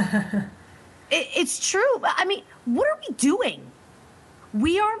 It's true. I mean, what are we doing?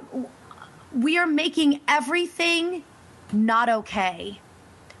 We are making everything not okay,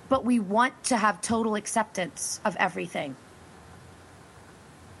 but we want to have total acceptance of everything.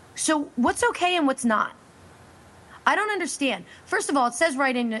 So what's okay and what's not? I don't understand. First of all, it says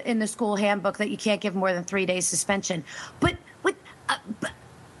right in the school handbook that you can't give more than 3 days suspension. But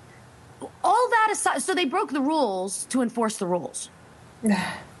all that aside, so they broke the rules to enforce the rules.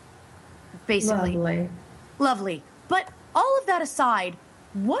 Basically. Lovely. But all of that aside,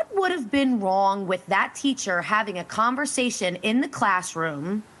 what would have been wrong with that teacher having a conversation in the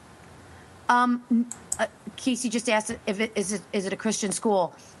classroom? Casey just asked is it a Christian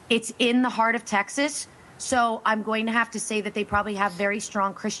school? It's in the heart of Texas, so I'm going to have to say that they probably have very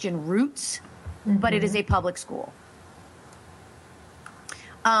strong Christian roots, but it is a public school.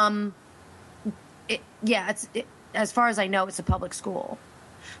 As far as I know, it's a public school.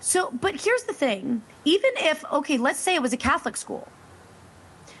 So, but here's the thing. Even if, let's say it was a Catholic school.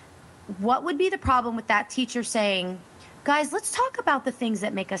 What would be the problem with that teacher saying, guys, let's talk about the things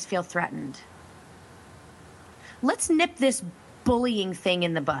that make us feel threatened. Let's nip this bullying thing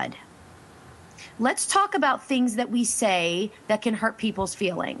in the bud. Let's talk about things that we say that can hurt people's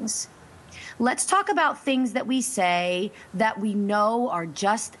feelings. Let's talk about things that we say that we know are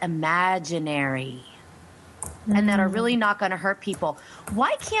just imaginary and that are really not going to hurt people.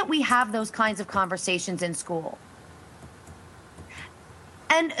 Why can't we have those kinds of conversations in school?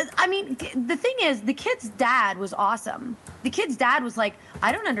 And, I mean, the thing is, the kid's dad was awesome. The kid's dad was like,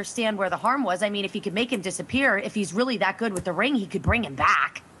 I don't understand where the harm was. I mean, if he could make him disappear, if he's really that good with the ring, he could bring him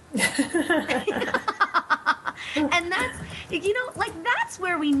back. And that's, that's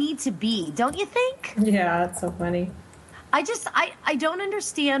where we need to be, don't you think? Yeah, that's so funny. I don't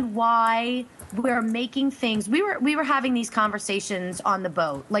understand why we're making things. We were having these conversations on the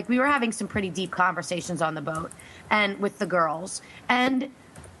boat. Like, we were having some pretty deep conversations on the boat and with the girls. And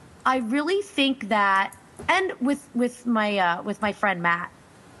I really think that, and with my friend Matt,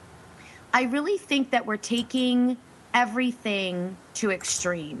 I really think that we're taking everything to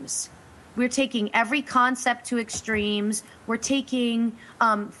extremes. We're taking every concept to extremes. We're taking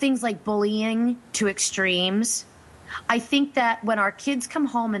things like bullying to extremes. I think that when our kids come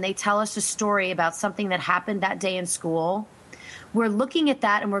home and they tell us a story about something that happened that day in school, we're looking at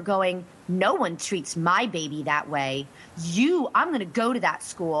that and we're going, no one treats my baby that way. I'm going to go to that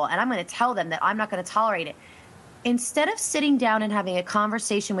school and I'm going to tell them that I'm not going to tolerate it. Instead of sitting down and having a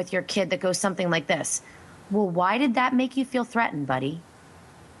conversation with your kid that goes something like this, well, why did that make you feel threatened, buddy?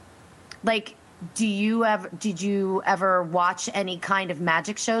 Like, did you ever watch any kind of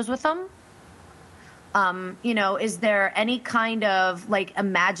magic shows with them? Is there any kind of like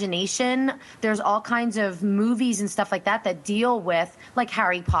imagination? There's all kinds of movies and stuff like that deal with like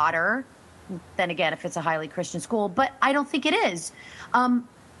Harry Potter. Then again, if it's a highly Christian school, but I don't think it is.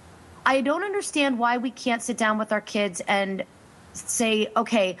 I don't understand why we can't sit down with our kids and say,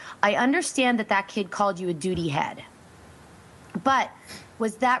 okay, I understand that kid called you a duty head, but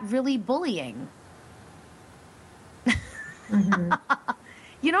was that really bullying? Mm-hmm.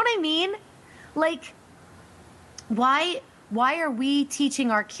 You know what I mean? Like, why are we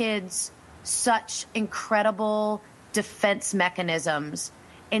teaching our kids such incredible defense mechanisms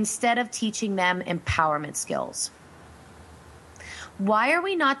instead of teaching them empowerment skills? Why are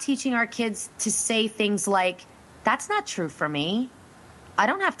we not teaching our kids to say things like, that's not true for me. I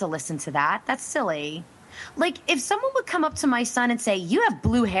don't have to listen to that. That's silly. Like, if someone would come up to my son and say, you have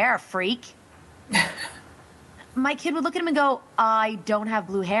blue hair, freak. My kid would look at him and go, I don't have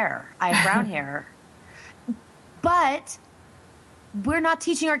blue hair. I have brown hair. But we're not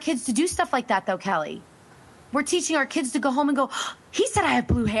teaching our kids to do stuff like that, though, Kelly. We're teaching our kids to go home and go, he said I have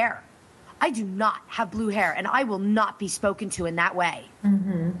blue hair. I do not have blue hair, and I will not be spoken to in that way.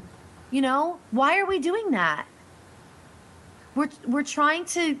 Mm-hmm. You know, why are we doing that? We're trying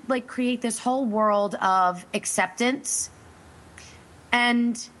to like create this whole world of acceptance,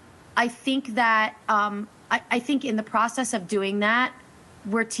 and I think that I think in the process of doing that,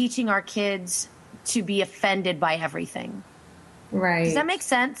 we're teaching our kids to be offended by everything. Right. Does that make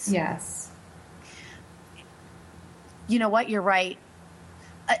sense? Yes. You know what? You're right.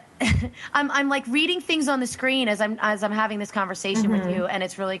 I'm like reading things on the screen as I'm having this conversation with you, and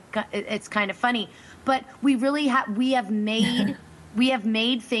it's kind of funny. But we have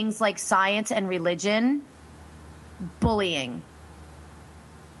made things like science and religion bullying.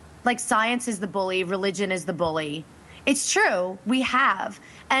 Like science is the bully, religion is the bully. It's true, we have,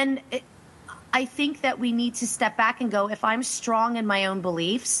 and I think that we need to step back and go, if I'm strong in my own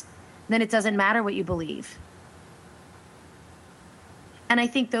beliefs, then it doesn't matter what you believe. And I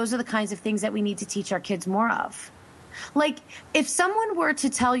think those are the kinds of things that we need to teach our kids more of. Like, if someone were to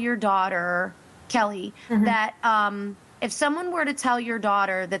tell your daughter, Kelly, that if someone were to tell your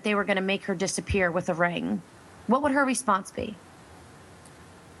daughter that they were going to make her disappear with a ring, what would her response be?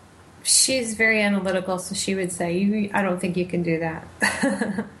 She's very analytical, so she would say, I don't think you can do that.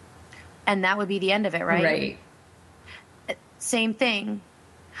 And that would be the end of it, right? Right. Same thing.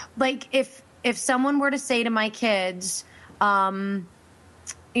 Like, if someone were to say to my kids,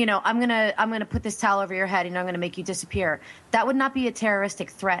 you know, I'm gonna put this towel over your head and I'm gonna make you disappear, that would not be a terroristic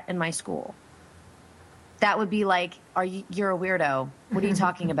threat in my school. That would be like, you're a weirdo. What are you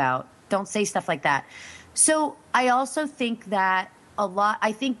talking about? Don't say stuff like that. So I also think that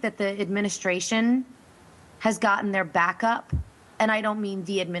I think that the administration has gotten their back up. And I don't mean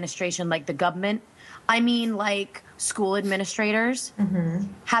the administration like the government. I mean like school administrators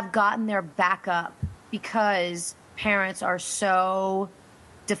have gotten their back up because parents are so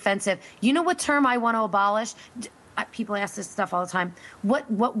defensive. You know what term I want to abolish? People ask this stuff all the time. What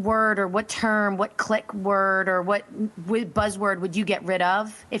word or what term, what click word or what buzzword would you get rid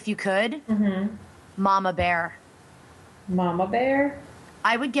of if you could? Mama bear. Mama bear?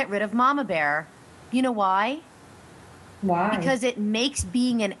 I would get rid of mama bear. You know why? Why? Because it makes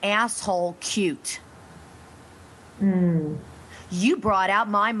being an asshole cute. You brought out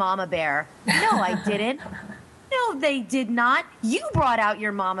my mama bear. No, I didn't. No, they did not. You brought out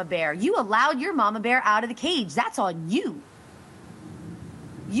your mama bear. You allowed your mama bear out of the cage. That's on you.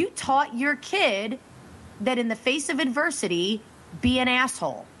 You taught your kid that in the face of adversity, be an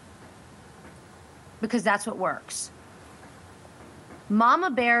asshole. Because that's what works.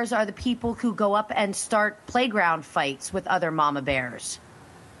 Mama bears are the people who go up and start playground fights with other mama bears.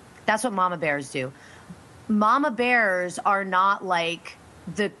 That's what mama bears do. Mama bears are not like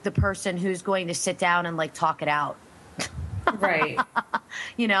the person who's going to sit down and like talk it out. Right.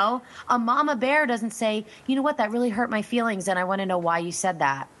 You know, a mama bear doesn't say, you know what, that really hurt my feelings and I want to know why you said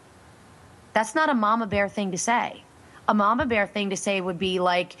that. That's not a mama bear thing to say. A mama bear thing to say would be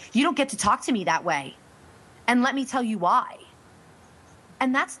like, you don't get to talk to me that way. And let me tell you why.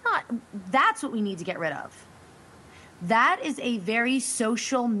 And that's what we need to get rid of. That is a very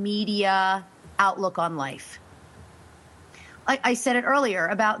social media outlook on life. I said it earlier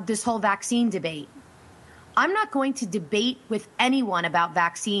about this whole vaccine debate. I'm not going to debate with anyone about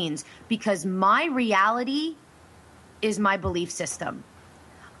vaccines because my reality is my belief system.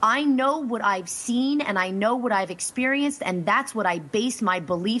 I know what I've seen and I know what I've experienced, and that's what I base my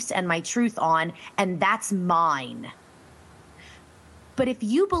beliefs and my truth on, and that's mine. But if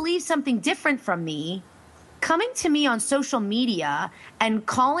you believe something different from me, coming to me on social media and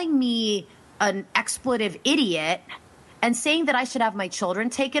calling me an expletive idiot and saying that I should have my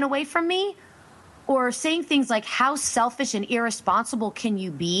children taken away from me, or saying things like, how selfish and irresponsible can you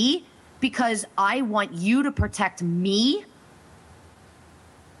be because I want you to protect me?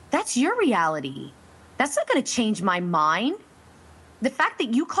 That's your reality. That's not going to change my mind. The fact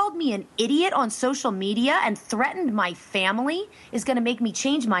that you called me an idiot on social media and threatened my family is going to make me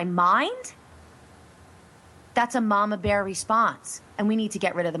change my mind? That's a mama bear response, and we need to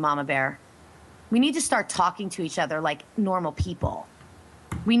get rid of the mama bear. We need to start talking to each other like normal people.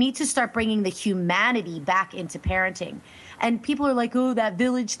 We need to start bringing the humanity back into parenting. And people are like, oh, that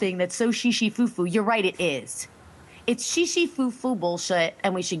village thing, that's so shishi-foo-foo. You're right, it is. It's shishi-foo-foo bullshit,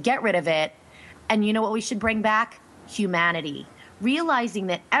 and we should get rid of it. And you know what we should bring back? Humanity. Realizing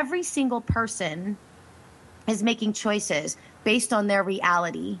that every single person is making choices based on their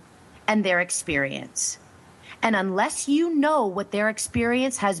reality and their experience. And unless you know what their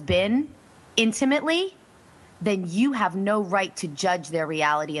experience has been intimately, then you have no right to judge their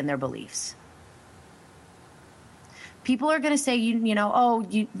reality and their beliefs. People are going to say,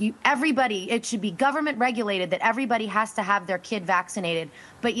 everybody, it should be government regulated that everybody has to have their kid vaccinated,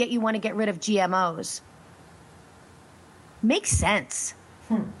 but yet you want to get rid of GMOs. Makes sense.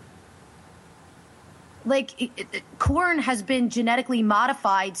 Corn has been genetically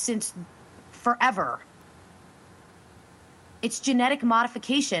modified since forever. It's genetic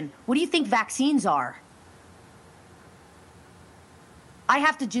modification. What do you think vaccines are? I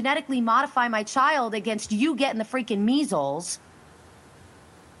have to genetically modify my child against you getting the freaking measles.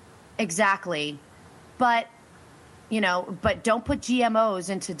 Exactly. But don't put GMOs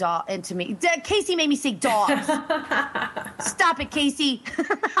into me. Casey made me say dogs. Stop it, Casey.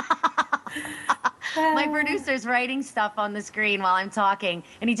 My producer's writing stuff on the screen while I'm talking,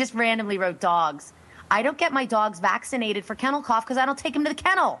 and he just randomly wrote dogs. I don't get my dogs vaccinated for kennel cough because I don't take them to the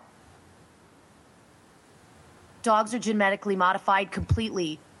kennel. Dogs are genetically modified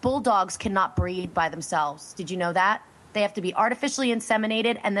completely. Bulldogs cannot breed by themselves. Did you know that? They have to be artificially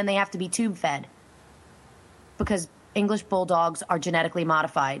inseminated, and then they have to be tube fed. Because English bulldogs are genetically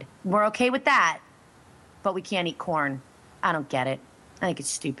modified. We're okay with that, but we can't eat corn. I don't get it. I think it's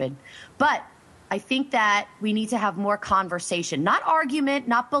stupid. But I think that we need to have more conversation. Not argument,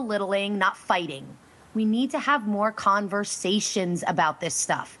 not belittling, not fighting. We need to have more conversations about this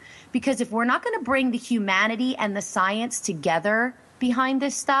stuff. Because if we're not going to bring the humanity and the science together behind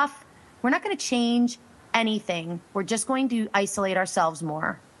this stuff, we're not going to change anything. We're just going to isolate ourselves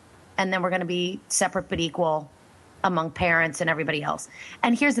more. And then we're going to be separate but equal among parents and everybody else.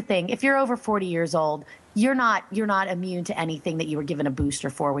 And here's the thing. If you're over 40 years old, you're not immune to anything that you were given a booster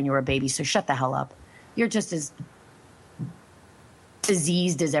for when you were a baby. So shut the hell up. You're just as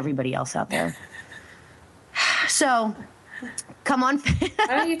diseased as everybody else out there. So, come on. Why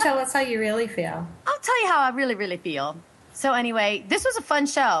don't you tell us how you really feel? I'll tell you how I really, really feel. So anyway, this was a fun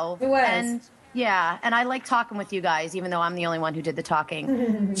show. It was. And I like talking with you guys, even though I'm the only one who did the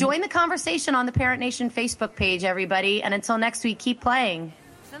talking. Join the conversation on the Parent Nation Facebook page, everybody. And until next week, keep playing.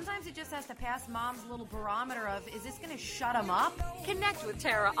 Sometimes it just has to pass Mom's little barometer of, is this going to shut him up? Connect with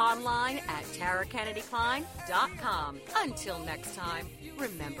Tara online at TaraKennedyKlein.com. Until next time,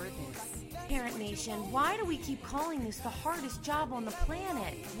 remember this. Parent Nation, why do we keep calling this the hardest job on the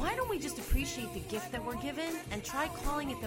planet? Why don't we just appreciate the gift that we're given and try calling it the